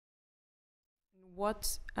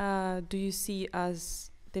What do you see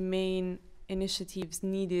as the main initiatives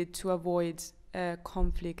needed to avoid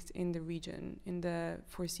conflict in the region in the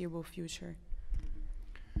foreseeable future?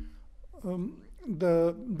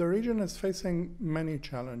 The region is facing many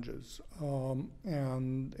challenges,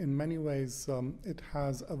 and in many ways it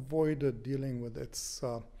has avoided dealing with its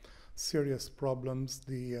serious problems.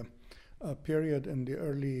 The period in the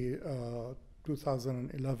early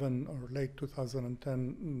 2011 or late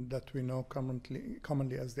 2010 that we know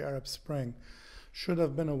commonly as the Arab Spring should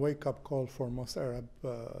have been a wake-up call for most Arab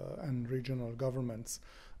and regional governments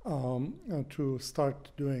to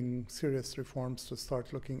start doing serious reforms, to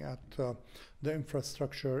start looking at the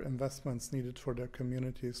infrastructure investments needed for their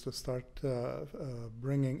communities, to start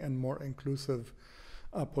bringing in more inclusive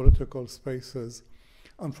political spaces.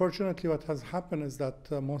 Unfortunately, what has happened is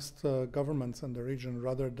that most governments in the region,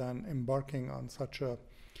 rather than embarking on such a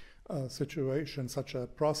situation, such a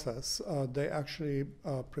process, they actually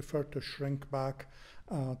prefer to shrink back,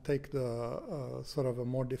 take the sort of a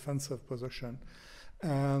more defensive position.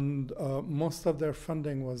 And most of their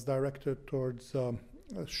funding was directed towards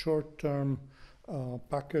short-term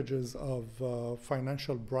packages of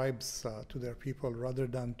financial bribes to their people rather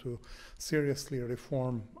than to seriously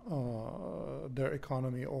reform their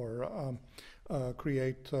economy or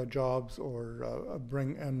create jobs or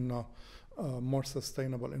bring in more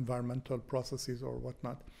sustainable environmental processes or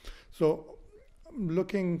whatnot. So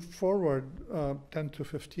looking forward 10 to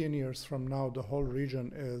 15 years from now, the whole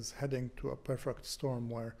region is heading to a perfect storm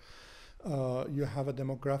where you have a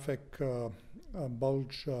demographic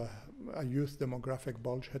bulge, a youth demographic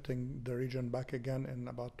bulge hitting the region back again in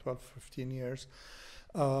about 12, 15 years.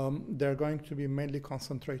 They're going to be mainly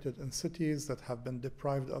concentrated in cities that have been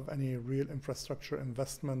deprived of any real infrastructure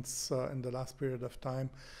investments in the last period of time.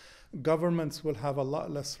 Governments will have a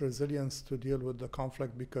lot less resilience to deal with the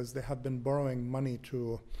conflict because they have been borrowing money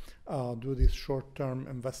to do these short-term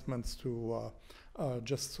investments to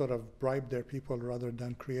just sort of bribe their people rather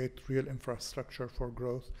than create real infrastructure for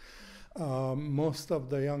growth. Most of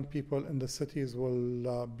the young people in the cities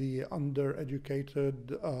will be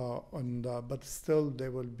undereducated, but still they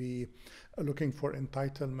will be looking for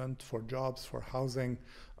entitlement, for jobs, for housing,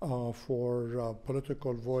 for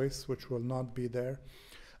political voice, which will not be there.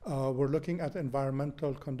 We're looking at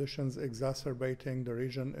environmental conditions exacerbating. The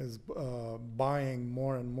region is buying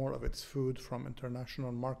more and more of its food from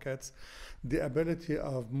international markets. The ability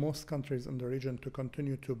of most countries in the region to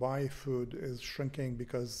continue to buy food is shrinking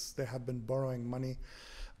because they have been borrowing money.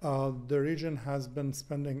 The region has been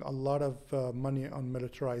spending a lot of money on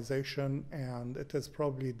militarization, and it is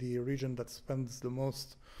probably the region that spends the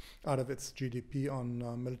most out of its GDP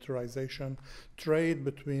on militarization. Trade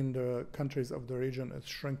between the countries of the region is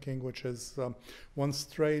shrinking, which is, once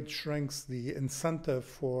trade shrinks, the incentive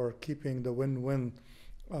for keeping the win-win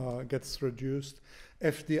gets reduced.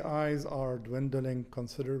 FDIs are dwindling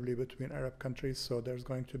considerably between Arab countries, so there's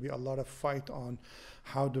going to be a lot of fight on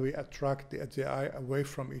how do we attract the FDI away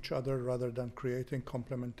from each other rather than creating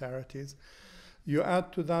complementarities. You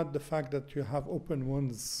add to that the fact that you have open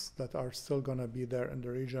wounds that are still going to be there in the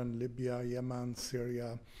region, Libya, Yemen,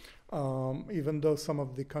 Syria, even though some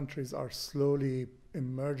of the countries are slowly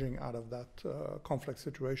emerging out of that conflict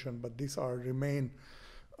situation, but these remain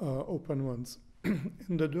open wounds.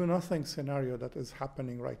 In the do-nothing scenario that is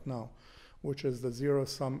happening right now, which is the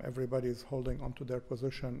zero-sum, everybody is holding onto their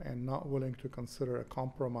position and not willing to consider a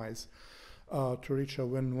compromise to reach a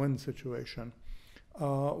win-win situation.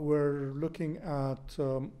 We're looking at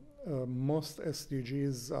most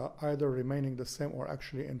SDGs either remaining the same or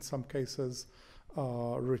actually in some cases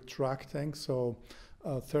retracting. So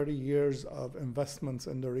 30 years of investments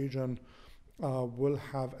in the region will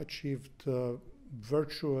have achieved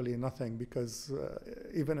virtually nothing because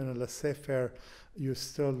even in a laissez-faire, you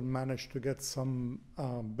still manage to get some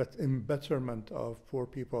betterment of poor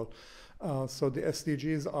people. So the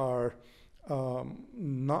SDGs are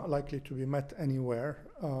not likely to be met anywhere,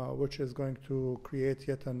 which is going to create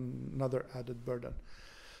yet another added burden.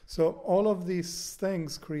 So all of these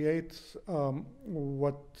things create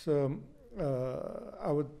what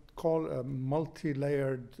I would call a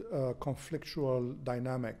multi-layered conflictual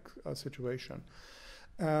dynamic situation.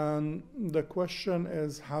 And the question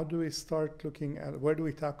is, how do we start looking at, where do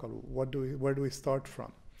we tackle, where do we start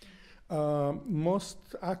from? Most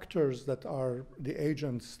actors that are the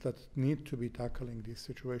agents that need to be tackling these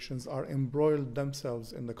situations are embroiled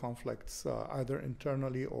themselves in the conflicts, either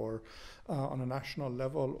internally or on a national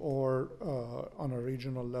level or on a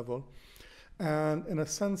regional level. And in a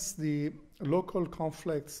sense, the local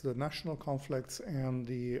conflicts, the national conflicts, and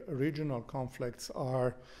the regional conflicts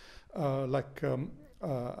are like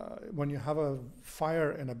when you have a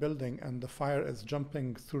fire in a building and the fire is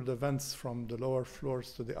jumping through the vents from the lower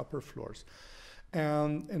floors to the upper floors.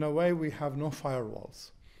 And in a way, we have no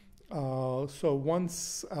firewalls. So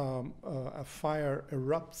once a fire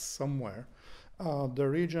erupts somewhere, the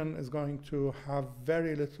region is going to have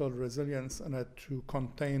very little resilience in it to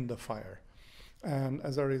contain the fire. And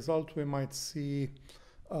as a result, we might see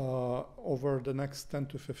over the next 10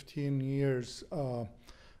 to 15 years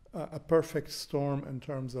a perfect storm in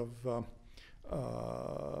terms of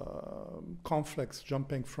conflicts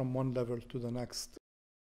jumping from one level to the next.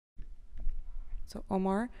 So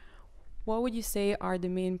Omar, what would you say are the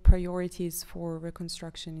main priorities for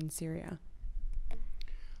reconstruction in Syria?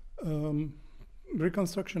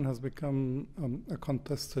 Reconstruction has become a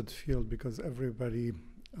contested field because everybody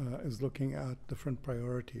is looking at different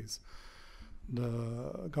priorities.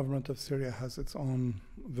 The government of Syria has its own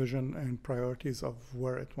vision and priorities of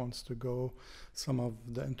where it wants to go. Some of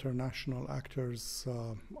the international actors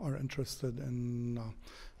are interested in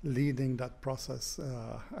leading that process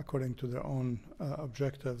according to their own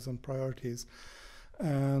objectives and priorities.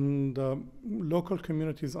 And local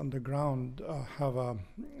communities on the ground have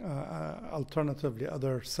alternatively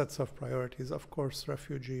other sets of priorities. Of course,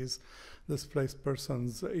 refugees, displaced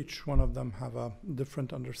persons, each one of them have a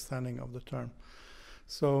different understanding of the term.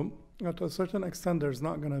 So to a certain extent, there's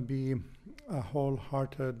not going to be a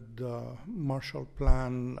wholehearted Marshall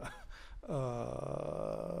Plan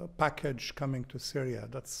package coming to Syria.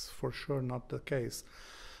 That's for sure not the case.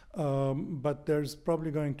 But there's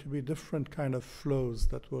probably going to be different kind of flows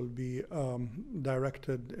that will be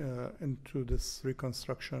directed into this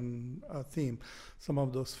reconstruction theme. Some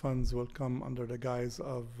of those funds will come under the guise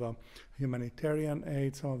of humanitarian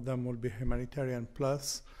aid. Some of them will be humanitarian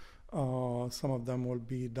plus. Some of them will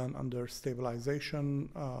be done under stabilization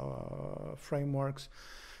frameworks.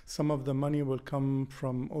 Some of the money will come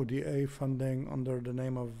from ODA funding under the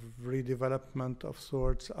name of redevelopment of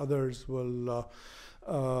sorts. Others will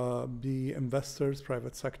be investors,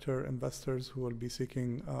 private sector investors who will be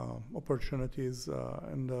seeking opportunities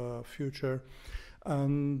in the future.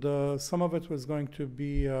 And some of it was going to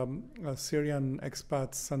be Syrian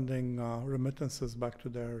expats sending remittances back to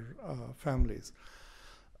their families.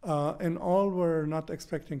 In all, we're not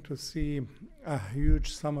expecting to see a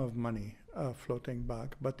huge sum of money floating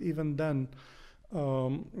back. But even then,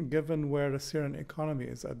 given where the Syrian economy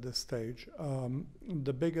is at this stage,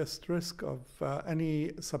 the biggest risk of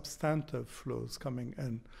any substantive flows coming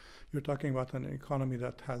in, you're talking about an economy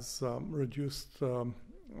that has reduced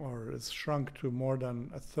or is shrunk to more than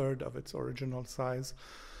a third of its original size,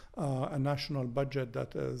 a national budget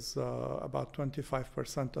that is about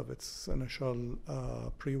 25% of its initial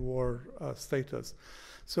pre-war status.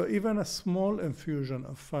 So even a small infusion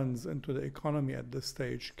of funds into the economy at this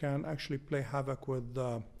stage can actually play havoc with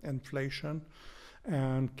inflation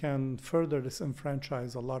and can further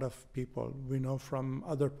disenfranchise a lot of people. We know from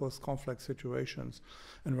other post-conflict situations,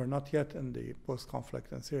 and we're not yet in the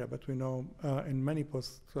post-conflict in Syria, but we know in many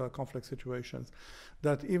post-conflict situations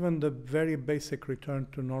that even the very basic return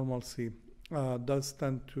to normalcy does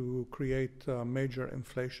tend to create major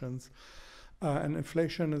inflations. And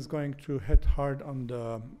inflation is going to hit hard on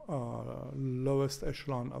the lowest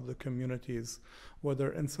echelon of the communities,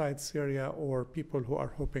 whether inside Syria or people who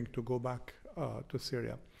are hoping to go back to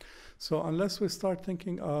Syria. So unless we start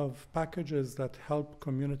thinking of packages that help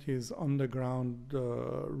communities on the ground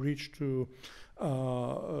reach to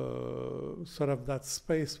sort of that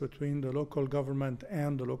space between the local government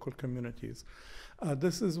and the local communities,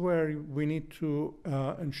 this is where we need to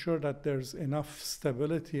ensure that there's enough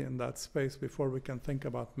stability in that space before we can think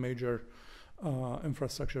about major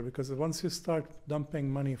infrastructure. Because once you start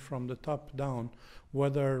dumping money from the top down,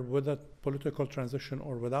 whether with a political transition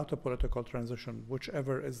or without a political transition,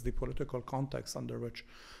 whichever is the political context under which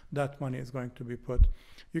that money is going to be put,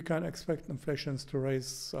 you can expect inflations to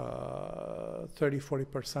raise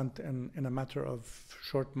 30-40% in a matter of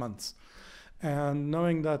short months. And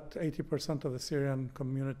knowing that 80% of the Syrian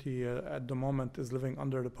community at the moment is living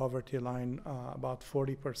under the poverty line, about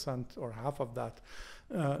 40% or half of that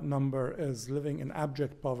number is living in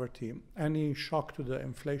abject poverty. Any shock to the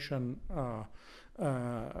inflation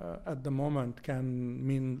at the moment can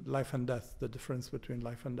mean life and death, the difference between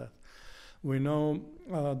life and death. We know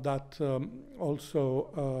that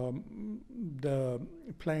also the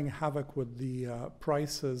playing havoc with the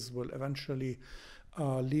prices will eventually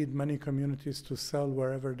lead many communities to sell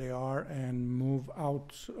wherever they are and move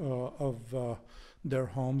out of their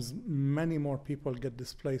homes. Many more people get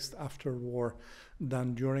displaced after war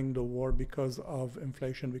than during the war because of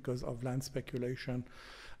inflation, because of land speculation.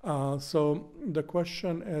 So the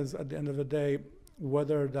question is, at the end of the day,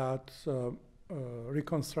 whether that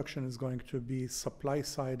reconstruction is going to be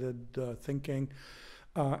supply-sided thinking.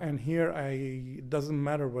 And here, it doesn't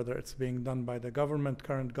matter whether it's being done by the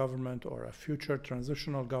current government, or a future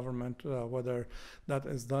transitional government, whether that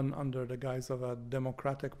is done under the guise of a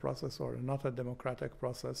democratic process or not a democratic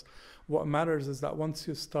process. What matters is that once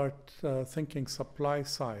you start thinking supply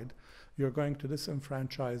side, you're going to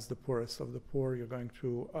disenfranchise the poorest of the poor. You're going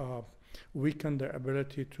to weaken their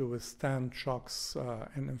ability to withstand shocks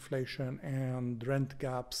and inflation and rent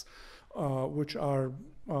gaps, which are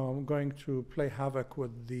going to play havoc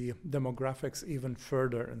with the demographics even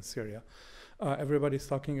further in Syria. Everybody's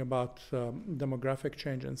talking about demographic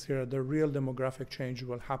change in Syria. The real demographic change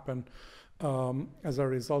will happen as a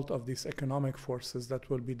result of these economic forces that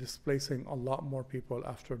will be displacing a lot more people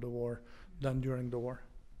after the war than during the war.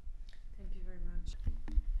 Thank you very much.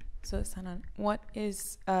 So, Sanam, what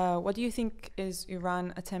do you think is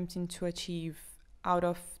Iran attempting to achieve out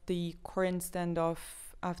of the current standoff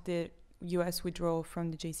after U.S. withdrawal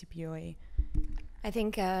from the JCPOA? I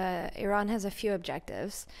think Iran has a few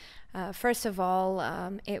objectives. First of all,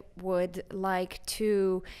 it would like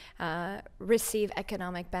to receive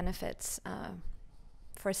economic benefits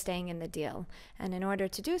for staying in the deal. And in order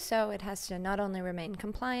to do so, it has to not only remain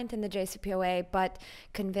compliant in the JCPOA, but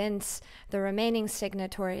convince the remaining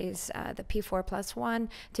signatories, the P4+1,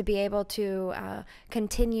 to be able to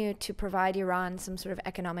continue to provide Iran some sort of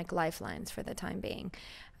economic lifelines for the time being.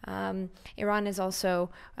 Iran is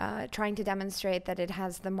also trying to demonstrate that it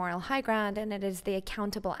has the moral high ground and it is the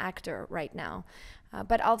accountable actor right now.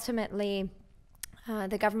 But ultimately,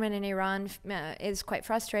 the government in Iran is quite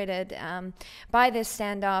frustrated by this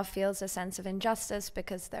standoff, feels a sense of injustice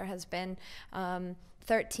because there has been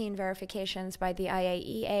 13 verifications by the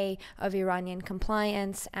IAEA of Iranian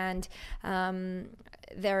compliance, and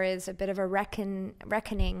there is a bit of a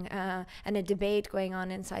reckoning and a debate going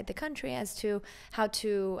on inside the country as to how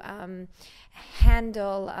to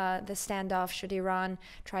handle the standoff should Iran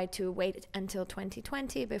try to wait until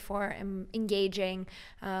 2020 before engaging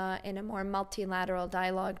in a more multilateral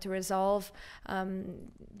dialogue to resolve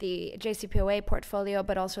the JCPOA portfolio,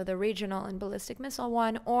 but also the regional and ballistic missile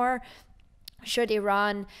one, or should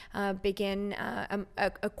Iran begin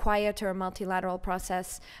a quieter multilateral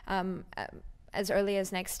process as early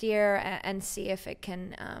as next year and see if it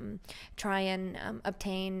can try and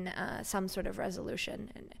obtain some sort of resolution.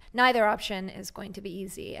 And neither option is going to be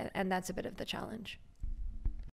easy, and that's a bit of the challenge.